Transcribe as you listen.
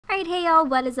Alright, hey y'all,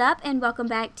 what is up? And welcome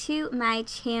back to my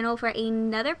channel for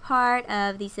another part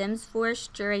of The Sims 4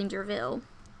 Strangerville.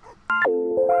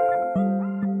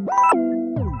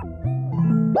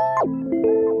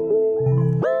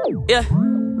 Yeah.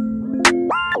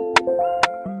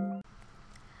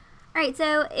 Alright,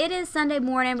 so it is Sunday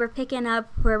morning. We're picking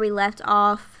up where we left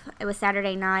off. It was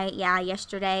Saturday night,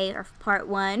 yesterday, or part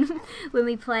 1, when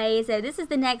we played. So this is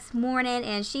the next morning,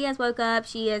 and she has woke up.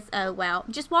 She is,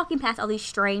 just walking past all these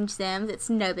strange Sims. It's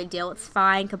no big deal. It's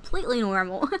fine. Completely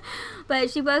normal.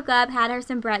 But she woke up, had her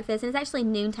some breakfast, and it's actually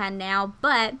noontime now.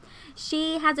 But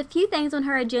she has a few things on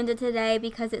her agenda today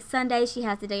because it's Sunday. She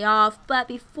has the day off. But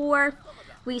before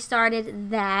we started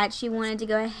that, she wanted to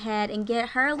go ahead and get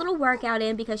her a little workout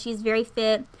in because she's very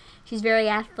fit, she's very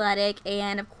athletic,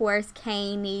 and of course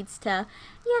Kane needs to,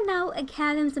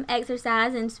 have him some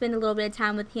exercise and spend a little bit of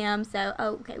time with him. So,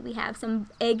 okay, we have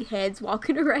some eggheads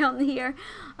walking around here.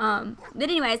 But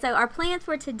anyway, so our plans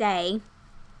for today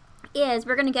is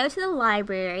we're going to go to the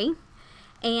library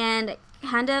and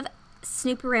kind of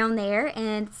snoop around there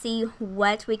and see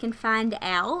what we can find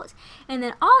out. And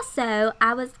then also,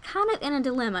 I was kind of in a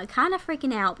dilemma, kind of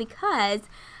freaking out because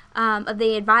of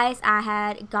the advice I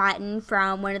had gotten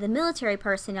from one of the military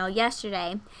personnel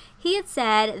yesterday. He had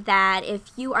said that if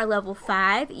you are level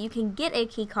 5, you can get a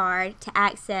key card to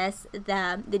access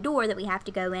the door that we have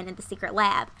to go in the secret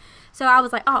lab. So I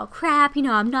was like, oh crap,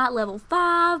 I'm not level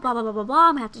 5, blah, blah, blah, blah, blah,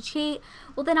 I'm gonna have to cheat.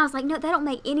 Well, then I was like, no, that don't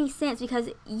make any sense because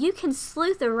you can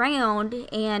sleuth around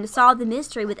and solve the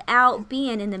mystery without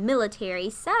being in the military.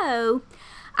 So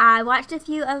I watched a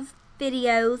few of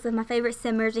videos of my favorite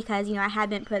simmers because, I had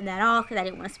been putting that off because I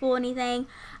didn't want to spoil anything.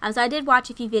 So I did watch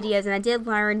a few videos and I did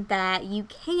learn that you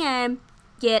can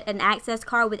get an access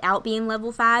card without being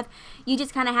level 5. You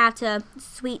just kind of have to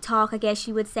sweet talk, I guess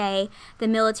you would say, the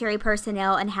military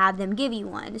personnel and have them give you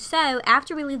one. So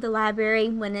after we leave the library,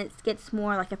 when it gets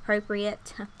more like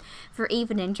appropriate for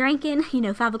evening drinking,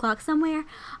 5 o'clock somewhere,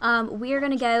 we're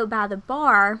going to go by the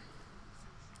bar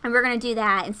and we're going to do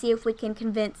that and see if we can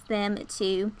convince them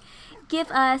to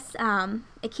give us a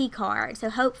key card.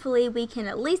 So hopefully we can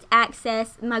at least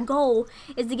access, my goal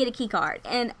is to get a key card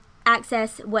and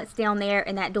access what's down there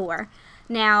in that door.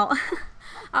 Now,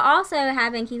 I also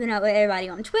have been keeping up with everybody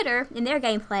on Twitter in their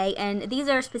gameplay, and these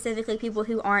are specifically people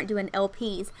who aren't doing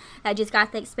LPs, that just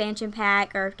got the expansion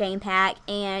pack or game pack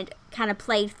and kind of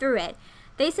played through it.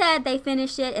 They said they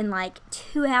finished it in like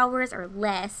 2 hours or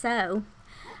less, so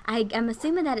I'm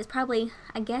assuming that it's probably,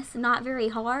 I guess, not very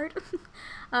hard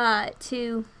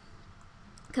to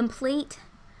complete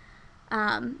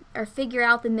or figure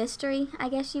out the mystery, I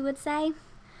guess you would say.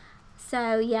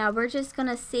 So yeah, we're just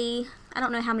gonna see. I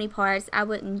don't know how many parts. I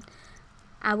wouldn't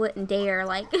dare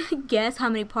guess how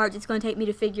many parts it's gonna take me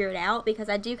to figure it out because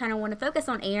I do kind of want to focus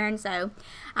on Erin. So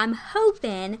I'm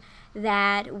hoping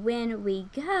that when we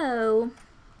go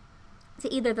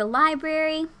to either the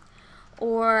library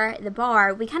or the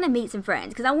bar, we kind of meet some friends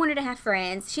because I want her to have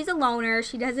friends. She's a loner.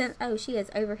 She doesn't. Oh, she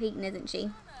is overheating, isn't she?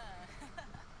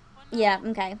 Yeah.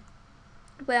 Okay.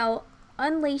 Well,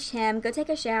 unleash him. Go take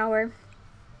a shower.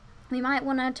 We might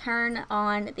want to turn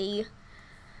on the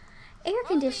air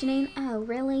conditioning. Oh,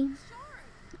 really?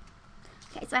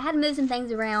 Okay, so I had to move some things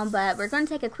around, but we're going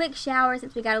to take a quick shower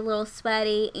since we got a little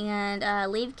sweaty and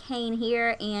leave Kane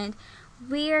here, and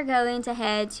we're going to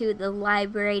head to the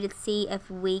library to see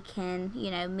if we can,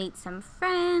 meet some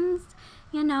friends,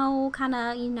 see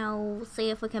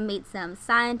if we can meet some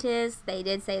scientists. They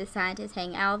did say the scientists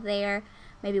hang out there.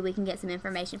 Maybe we can get some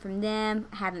information from them.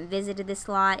 I haven't visited this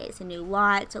lot. It's a new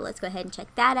lot, so let's go ahead and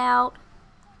check that out.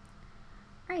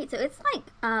 Alright, so it's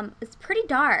it's pretty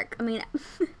dark. I mean,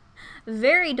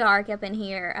 very dark up in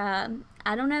here.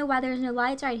 I don't know why there's no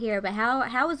lights right here, but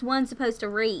how is one supposed to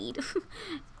read?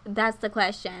 That's the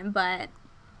question, but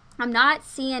I'm not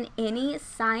seeing any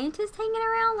scientists hanging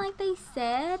around like they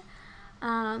said.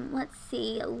 Let's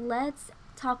see. Let's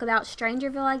talk about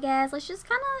Strangerville, I guess. Let's just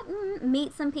kind of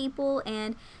meet some people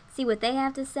and see what they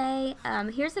have to say.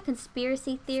 Here's a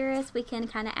conspiracy theorist. We can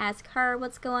kind of ask her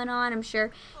what's going on. I'm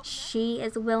sure she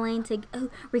is willing to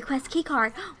request a key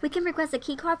card. We can request a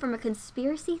key card from a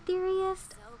conspiracy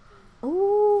theorist.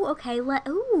 Ooh, okay.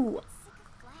 Ooh,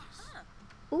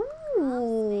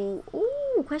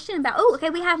 question about, okay,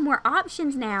 we have more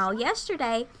options now.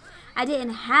 Yesterday, I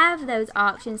didn't have those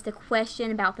options to question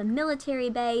about the military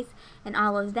base and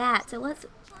all of that. So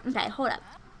okay, hold up.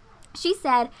 She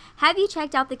said, have you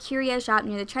checked out the curio shop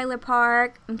near the trailer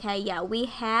park? Okay, yeah, we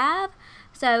have.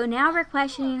 So now we're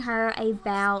questioning her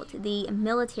about the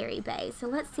military base. So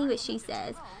let's see what she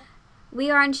says. We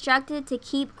are instructed to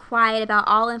keep quiet about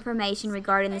all information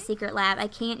regarding the secret lab. I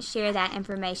can't share that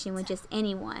information with just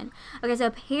anyone. Okay, so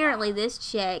apparently this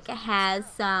chick has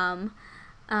some,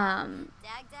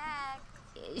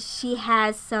 she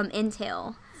has some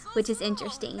intel, which is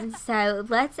interesting. So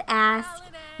let's ask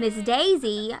Miss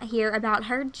Daisy here about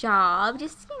her job.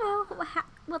 Just, you know,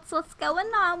 what's going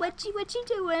on? What you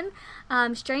doing?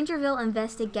 Strangerville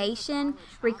investigation.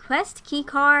 Request key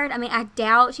card. I mean, I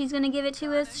doubt she's gonna give it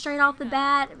to us straight off the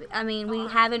bat. I mean, we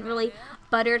haven't really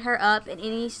buttered her up in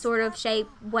any sort of shape,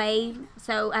 way,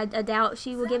 so I doubt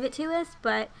she will give it to us.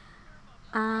 But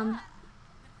I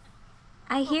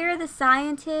hear the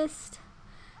scientist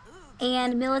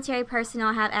and military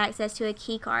personnel have access to a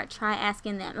key card. Try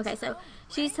asking them. Okay, so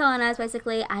she's telling us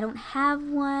basically, I don't have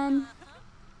one.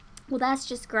 Well, that's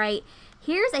just great.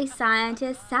 Here's a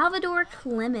scientist, Salvador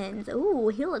Clemens. Ooh,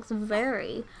 he looks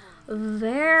very,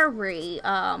 very,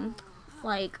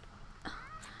 like,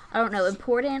 I don't know,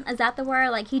 important? Is that the word?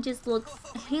 Like, he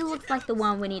looks like the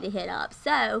one we need to hit up.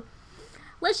 So,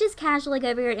 let's just casually go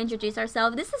over here and introduce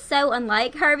ourselves. This is so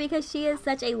unlike her because she is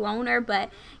such a loner, but,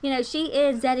 you know, she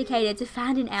is dedicated to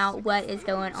finding out what is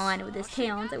going on with this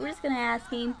town. So, we're just going to ask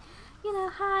him, you know,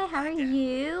 hi, how are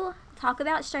you? Talk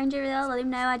about Strangerville, let him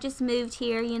know I just moved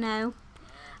here, you know.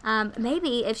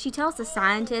 Maybe if she tells the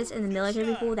scientists and the military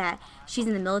people that she's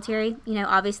in the military, you know,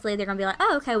 obviously they're going to be like,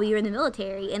 oh, okay, well, you're in the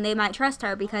military. And they might trust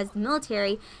her because the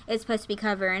military is supposed to be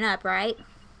covering up, right?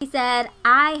 He said,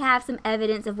 I have some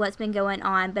evidence of what's been going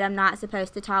on, but I'm not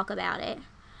supposed to talk about it.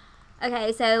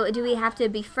 Okay, so do we have to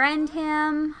befriend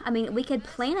him? I mean, we could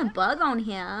plant a bug on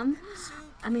him.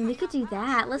 I mean, we could do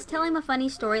that. Let's tell him a funny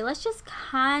story. Let's just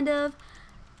kind of,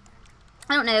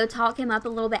 I don't know, talk him up a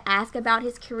little bit, ask about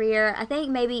his career. I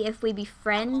think maybe if we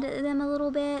befriend them a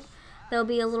little bit, they'll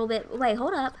be a little bit, wait,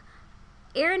 hold up.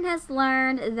 Erin has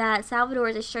learned that Salvador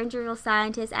is a Strangerville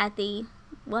scientist at the,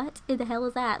 what in the hell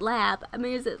is that, lab? I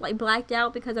mean, is it like blacked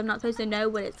out because I'm not supposed to know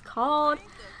what it's called?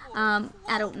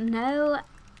 I don't know.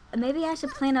 Maybe I should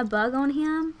plant a bug on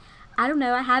him. I don't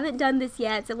know, I haven't done this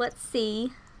yet, so let's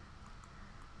see.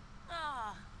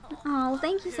 Oh,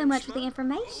 thank you so much for the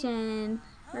information.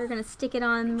 We're going to stick it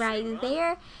on right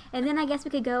there. And then I guess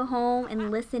we could go home and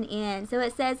listen in. So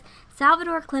it says,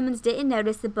 Salvador Clemens didn't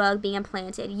notice the bug being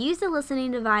planted. Use the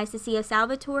listening device to see if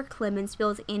Salvador Clemens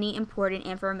spills any important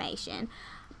information.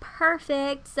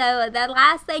 Perfect. So the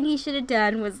last thing he should have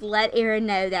done was let Erin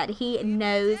know that he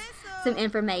knows some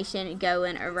information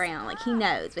going around. Like, he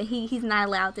knows, but he's not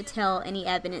allowed to tell any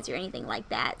evidence or anything like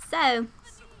that. So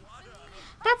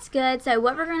that's good. So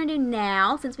what we're going to do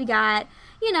now, since we got,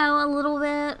 you know, a little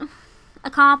bit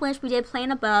accomplished, we did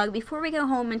plant a bug. Before we go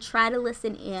home and try to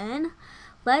listen in,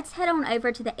 let's head on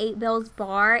over to the 8 Bells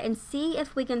bar and see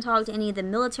if we can talk to any of the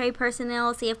military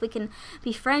personnel, see if we can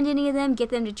befriend any of them, get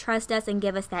them to trust us and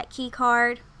give us that key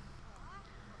card.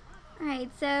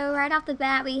 Alright, so right off the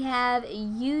bat we have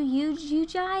Yuji,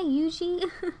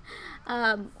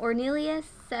 Ornelius.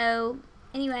 So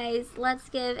anyways, let's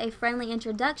give a friendly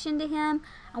introduction to him.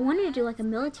 I wanted to do like a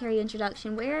military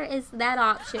introduction. Where is that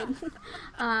option?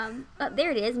 Oh,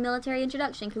 there it is, military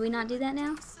introduction. Could we not do that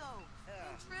now?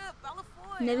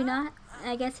 Maybe not.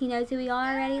 I guess he knows who we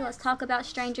are already. Let's talk about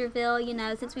Strangerville, you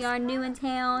know, since we are new in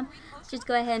town. Let's just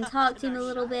go ahead and talk to him a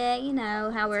little bit, you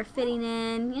know, how we're fitting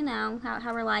in, you know,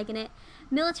 how we're liking it.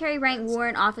 Military rank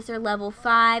warrant officer level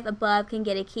 5 above can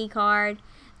get a key card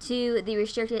to the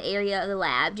restricted area of the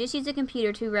lab. Just use a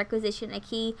computer to requisition a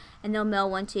key and they'll mail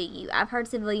one to you. I've heard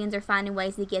civilians are finding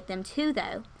ways to get them too,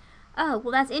 though. Oh,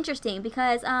 well, that's interesting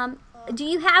because, do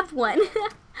you have one?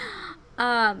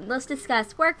 Let's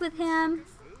discuss work with him.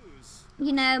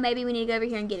 You know, maybe we need to go over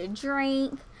here and get a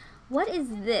drink. What is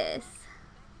this?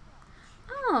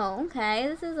 Oh, okay.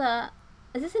 This is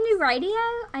this a new radio?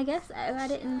 I guess so. I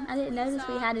didn't notice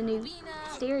we had a new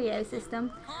stereo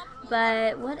system.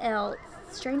 But what else?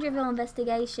 Strangerville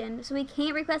investigation. So we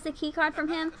can't request a key card from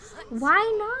him? Why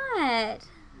not?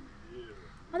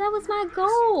 Oh, that was my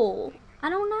goal. I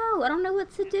don't know. I don't know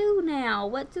what to do now.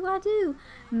 What do I do?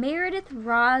 Meredith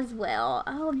Roswell.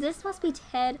 Oh, this must be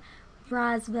Ted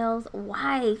Roswell's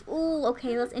wife. Ooh,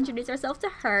 okay, let's introduce ourselves to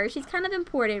her. She's kind of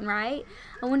important, right?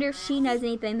 I wonder if she knows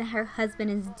anything that her husband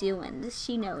is doing. Does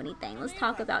she know anything? Let's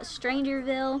talk about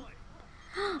Strangerville.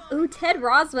 Ooh, Ted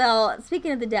Roswell.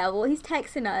 Speaking of the devil, he's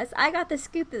texting us. I got the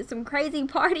scoop that some crazy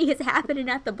party is happening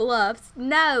at the Bluffs.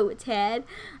 No, Ted.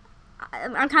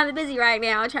 I'm kind of busy right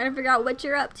now trying to figure out what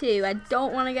you're up to. I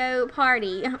don't want to go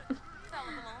party.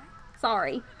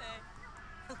 Sorry.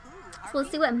 So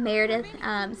let's see what Meredith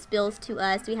spills to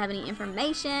us. Do we have any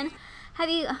information? Have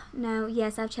you... no,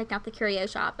 yes, I've checked out the curio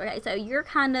shop. Okay, so you're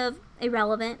kind of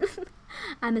irrelevant.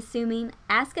 I'm assuming.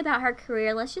 Ask about her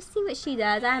career. Let's just see what she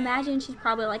does. I imagine she's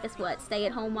probably like a what,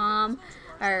 stay-at-home mom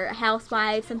or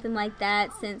housewife, something like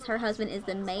that, since her husband is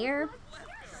the mayor.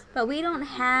 But we don't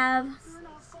have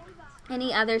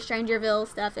any other Strangerville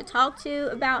stuff to talk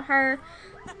about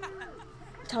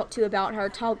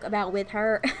with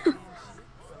her.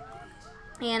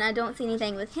 And I don't see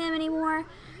anything with him anymore.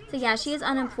 So yeah, she is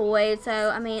unemployed. So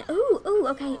I mean,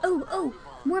 okay,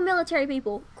 more military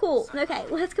people. Cool. Okay,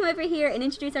 let's come over here and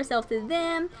introduce ourselves to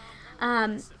them.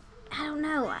 I don't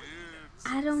know.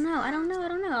 I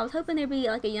was hoping there'd be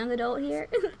like a young adult here.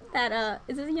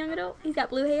 Is this a young adult? He's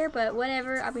got blue hair, but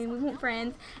whatever. I mean, we want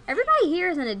friends. Everybody here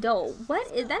is an adult.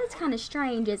 That is kind of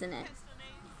strange, isn't it?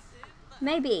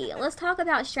 Maybe. Let's talk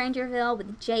about Strangerville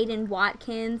with Jaden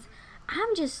Watkins.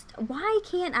 Why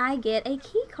can't I get a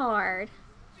key card?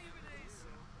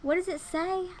 What does it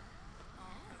say?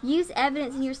 Use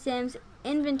evidence in your Sims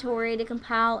inventory to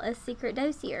compile a secret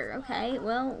dossier. Okay,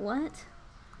 well, what?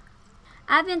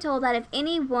 I've been told that if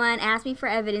anyone asks me for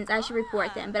evidence, I should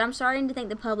report them, but I'm starting to think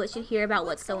the public should hear about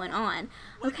what's going on.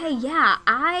 Okay, yeah,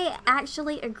 I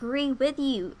actually agree with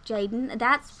you, Jaden.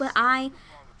 That's what I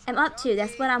am up to.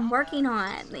 That's what I'm working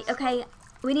on. Okay,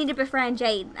 we need to befriend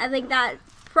Jaden. I think that's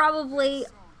probably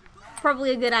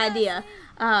a good idea,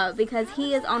 because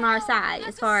he is on our side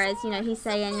as far as, he's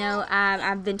saying,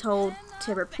 I've been told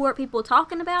to report people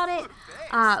talking about it,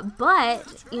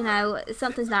 but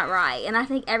something's not right, and I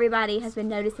think everybody has been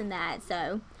noticing that.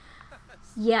 So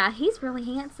yeah, he's really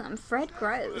handsome. Fred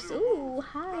Gross. Ooh,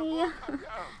 hi.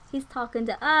 He's talking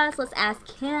to us. Let's ask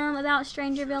him about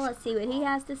Strangerville. Let's see what he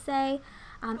has to say.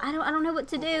 I don't know what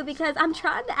to do because I'm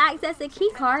trying to access a key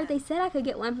card. They said I could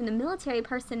get one from the military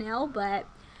personnel, but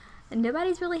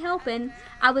nobody's really helping.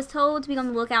 I was told to be on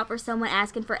the lookout for someone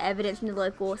asking for evidence from the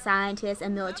local scientists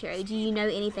and military. Do you know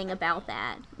anything about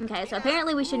that? Okay, so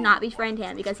apparently we should not befriend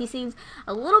him because he seems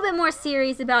a little bit more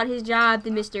serious about his job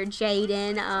than Mr.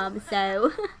 Jaden.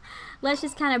 So let's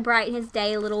just kind of brighten his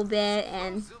day a little bit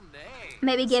and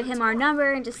maybe give him our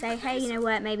number and just say, hey, you know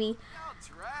what, maybe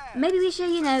we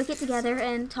should, get together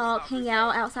and talk, hang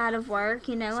out outside of work.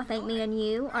 I think me and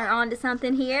you are on to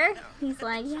something here. He's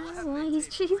like, yeah, well, he's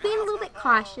being a little bit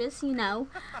cautious,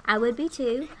 I would be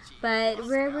too. But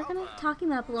we're going to talk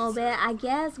him up a little bit. I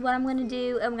guess what I'm going to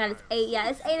do, oh my god, it's 8, yeah,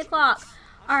 it's 8 o'clock.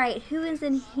 Alright, who is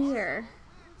in here?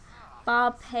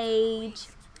 Bob Page.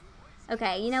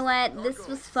 Okay, you know what? This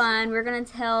was fun. We're going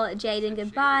to tell Jaden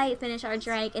goodbye, finish our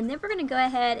drink, and then we're going to go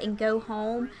ahead and go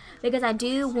home because I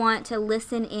do want to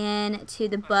listen in to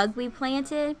the bug we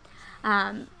planted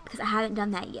because I haven't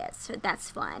done that yet, so that's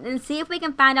fun. And see if we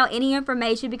can find out any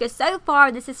information because so far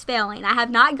this is failing. I have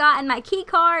not gotten my key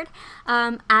card.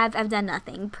 I've done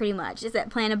nothing pretty much except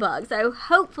plant a bug. So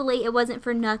hopefully it wasn't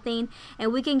for nothing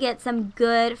and we can get some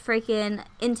good freaking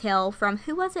intel from,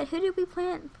 who was it? Who did we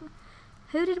plant?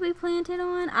 Who did we plant it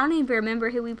on? I don't even remember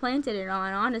who we planted it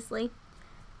on, honestly.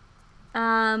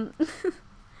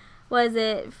 Was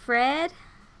it Fred?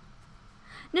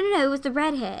 No, it was the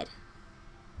redhead.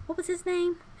 What was his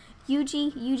name?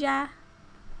 Yuji?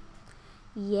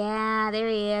 Yeah, there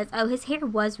he is. Oh, his hair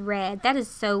was red. That is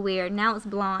so weird. Now it's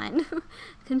blonde.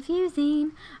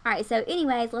 Confusing. Alright, so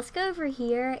anyways, let's go over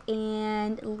here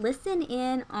and listen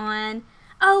in on...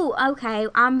 Oh, okay,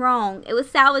 I'm wrong. It was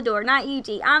Salvador, not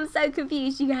Yuji. I'm so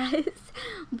confused, you guys.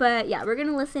 But yeah, we're going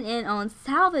to listen in on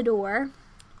Salvador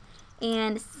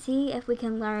and see if we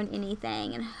can learn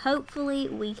anything. And hopefully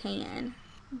we can.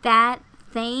 That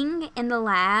thing in the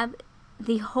lab,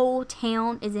 the whole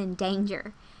town is in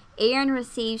danger. Erin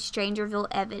receives Strangerville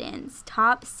evidence.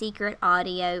 Top secret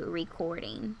audio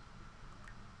recording.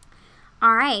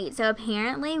 Alright, so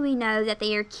apparently we know that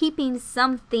they are keeping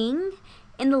something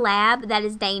in the lab that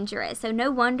is dangerous. So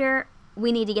no wonder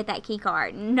we need to get that key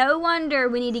card. No wonder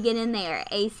we need to get in there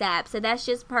ASAP. So that's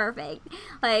just perfect.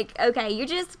 Like, okay, you're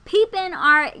just peeping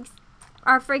our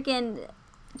freaking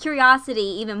curiosity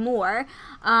even more.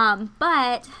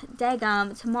 But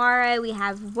daggum, tomorrow we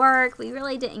have work. We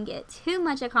really didn't get too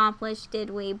much accomplished,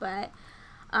 did we? But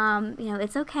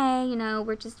it's okay.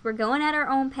 We're going at our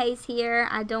own pace here.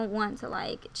 I don't want to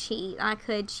like cheat. I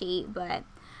could cheat, but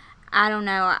I don't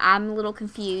know. I'm a little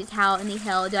confused. How in the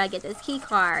hell do I get this key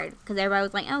card? Because everybody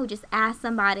was like, oh, just ask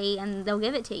somebody and they'll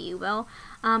give it to you. Well,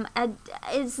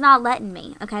 it's not letting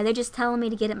me. Okay, they're just telling me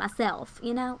to get it myself,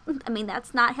 I mean,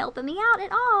 that's not helping me out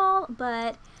at all.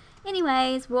 But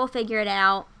anyways, we'll figure it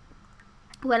out.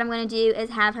 What I'm going to do is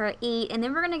have her eat, and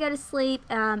then we're going to go to sleep,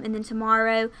 and then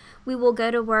tomorrow we will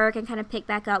go to work and kind of pick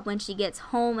back up when she gets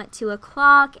home at 2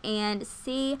 o'clock and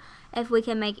see if we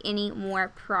can make any more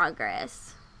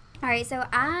progress. Alright, so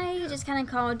I just kind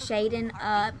of called Jaden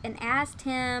up and asked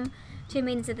him to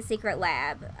meet us at the secret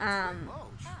lab.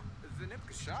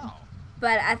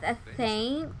 But I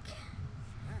think,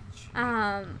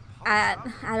 I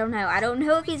don't know. I don't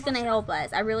know if he's going to help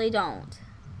us. I really don't.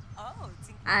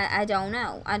 I don't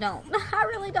know. I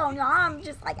really don't know. I'm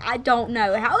just like, I don't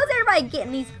know. How is everybody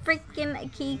getting these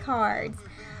freaking key cards?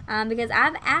 Because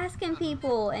I've asking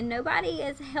people and nobody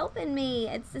is helping me.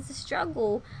 It's a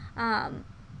struggle.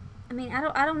 I mean,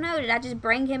 I don't know. Did I just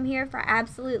bring him here for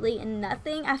absolutely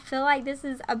nothing? I feel like this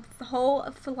is a whole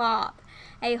flop.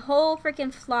 A whole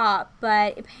freaking flop.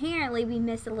 But apparently we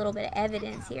missed a little bit of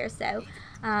evidence here. So,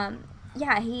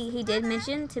 yeah, he did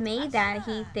mention to me that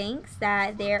he thinks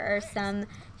that there are some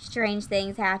strange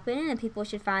things happening and people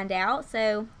should find out.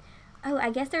 So, oh, I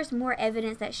guess there's more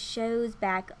evidence that shows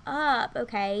back up.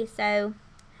 Okay, so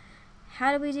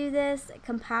how do we do this?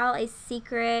 Compile a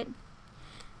secret.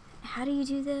 How do you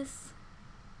do this?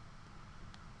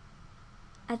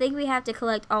 I think we have to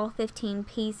collect all 15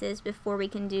 pieces before we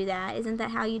can do that. Isn't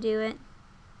that how you do it?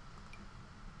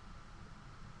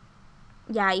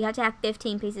 Yeah, you have to have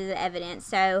 15 pieces of evidence.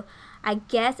 So I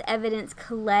guess evidence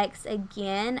collects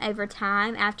again over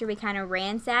time after we kind of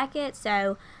ransack it.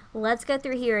 So let's go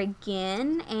through here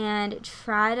again and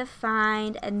try to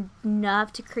find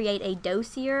enough to create a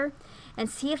dossier and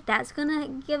see if that's gonna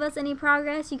give us any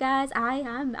progress. You guys, I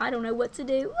don't know what to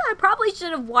do. I probably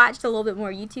should have watched a little bit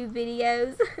more YouTube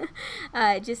videos.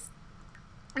 Just,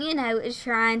 you know,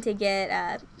 trying to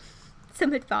get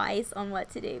some advice on what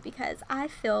to do because I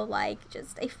feel like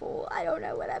just a fool. I don't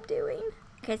know what I'm doing.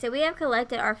 Okay, so we have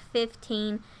collected our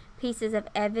 15 pieces of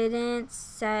evidence.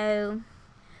 So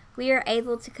we are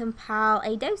able to compile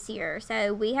a dossier.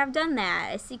 So we have done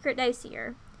that, a secret dossier.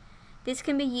 This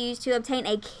can be used to obtain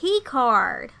a key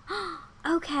card.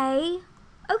 Okay.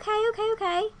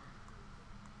 Okay.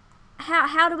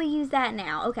 How do we use that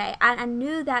now? Okay, I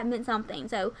knew that meant something.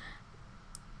 So,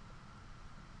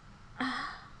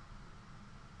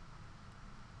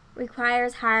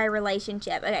 requires higher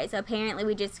relationship. Okay, so apparently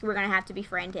we're going to have to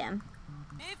befriend him.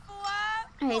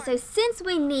 Okay, so since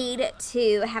we need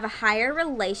to have a higher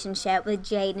relationship with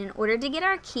Jaden in order to get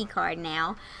our key card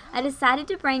now, I decided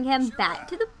to bring him back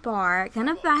to the bar, kind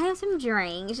of buy him some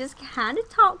drinks, just kind of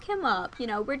talk him up. You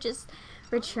know, we're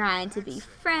trying to be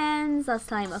friends. Let's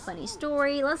tell him a funny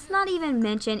story. Let's not even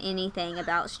mention anything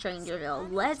about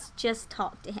Strangerville. Let's just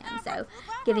talk to him. So,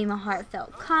 give him a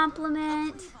heartfelt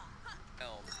compliment.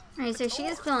 Alright, so she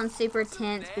is feeling super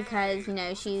tense because, you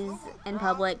know, she's in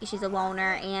public, she's a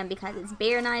loner, and because it's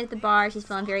bear night at the bar, she's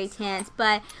feeling very tense.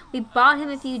 But we bought him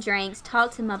a few drinks,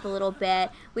 talked him up a little bit.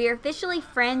 We are officially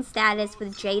friend status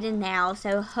with Jaden now,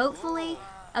 so hopefully...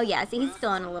 Oh yeah, see, he's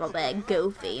feeling a little bit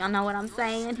goofy. I know what I'm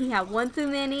saying. He had one too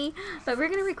many. But we're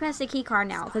going to request a key card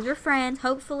now because we're friends.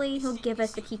 Hopefully, he'll give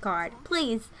us the key card.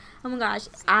 Please. Oh my gosh.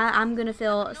 I'm going to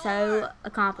feel so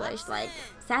accomplished, like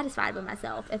satisfied with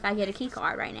myself if I get a key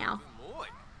card right now.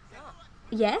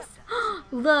 Yes?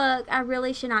 Look, I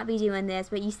really should not be doing this,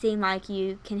 but you seem like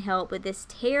you can help with this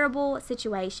terrible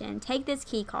situation. Take this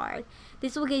key card.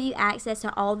 This will give you access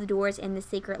to all the doors in the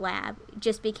secret lab.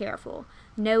 Just be careful.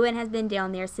 No one has been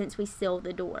down there since we sealed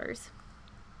the doors.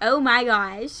 Oh my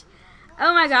gosh.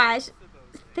 Oh my gosh.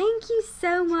 Thank you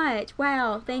so much.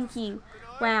 Wow, thank you.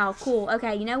 Wow, cool.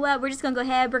 Okay, you know what? We're just going to go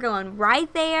ahead. We're going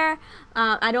right there.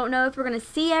 I don't know if we're going to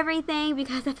see everything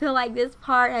because I feel like this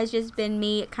part has just been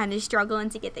me kind of struggling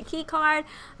to get the key card.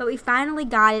 But we finally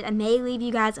got it. I may leave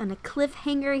you guys on a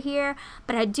cliffhanger here.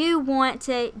 But I do want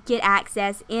to get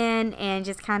access in and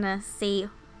just kind of see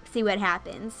what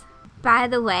happens. By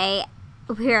the way,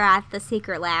 we're at the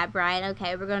secret lab, right?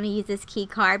 Okay, we're going to use this key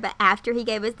card, but after he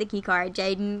gave us the key card,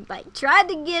 Jaden, like, tried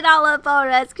to get all up on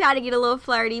us, tried to get a little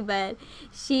flirty, but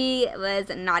she was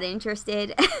not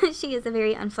interested. She is a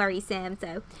very unflirty sim,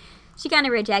 so she kind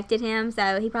of rejected him,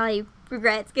 so he probably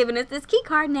regrets giving us this key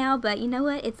card now, but you know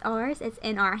what? It's ours. It's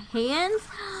in our hands.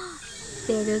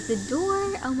 There goes the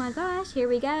door. Oh my gosh, here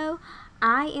we go.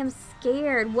 I am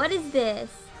scared. What is this?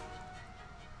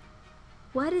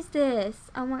 What is this?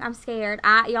 Oh my, I'm scared.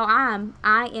 I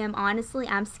am honestly,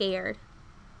 I'm scared.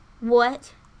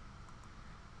 What?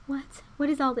 What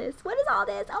is all this? What is all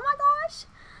this? Oh my gosh.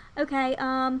 Okay,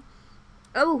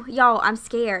 oh, y'all, I'm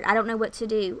scared. I don't know what to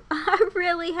do. I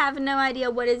really have no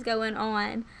idea what is going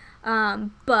on.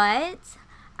 But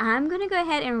I'm going to go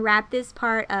ahead and wrap this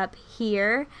part up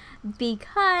here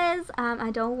because,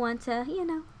 I don't want to, you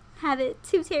know, have it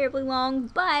too terribly long,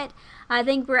 but I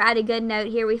think we're at a good note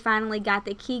here. We finally got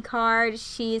the key card.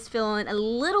 She's feeling a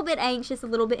little bit anxious, a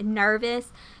little bit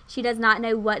nervous. She does not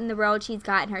know what in the world she's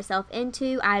gotten herself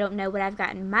into. I don't know what I've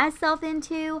gotten myself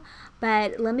into,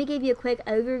 but let me give you a quick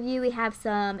overview. We have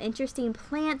some interesting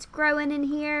plants growing in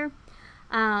here.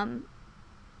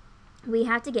 We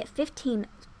have to get 15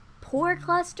 pore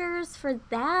clusters for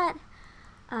that.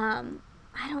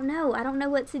 I don't know. I don't know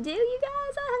what to do, you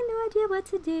guys. I have no idea what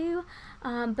to do.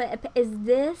 But is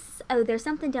this... Oh, there's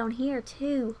something down here,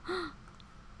 too.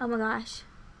 Oh, my gosh.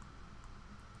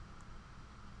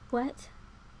 What?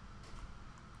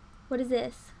 What is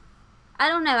this? I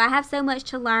don't know. I have so much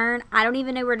to learn. I don't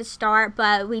even know where to start,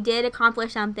 but we did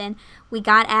accomplish something. We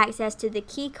got access to the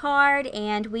key card,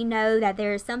 and we know that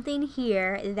there's something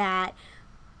here that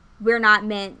we're not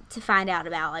meant to find out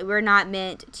about. Like, we're not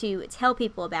meant to tell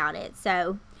people about it.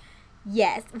 So,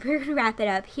 yes, we're going to wrap it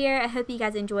up here. I hope you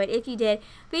guys enjoyed. If you did,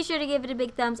 be sure to give it a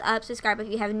big thumbs up. Subscribe if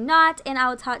you have not. And I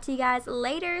will talk to you guys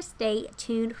later. Stay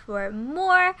tuned for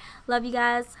more. Love you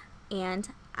guys, and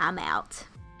I'm out.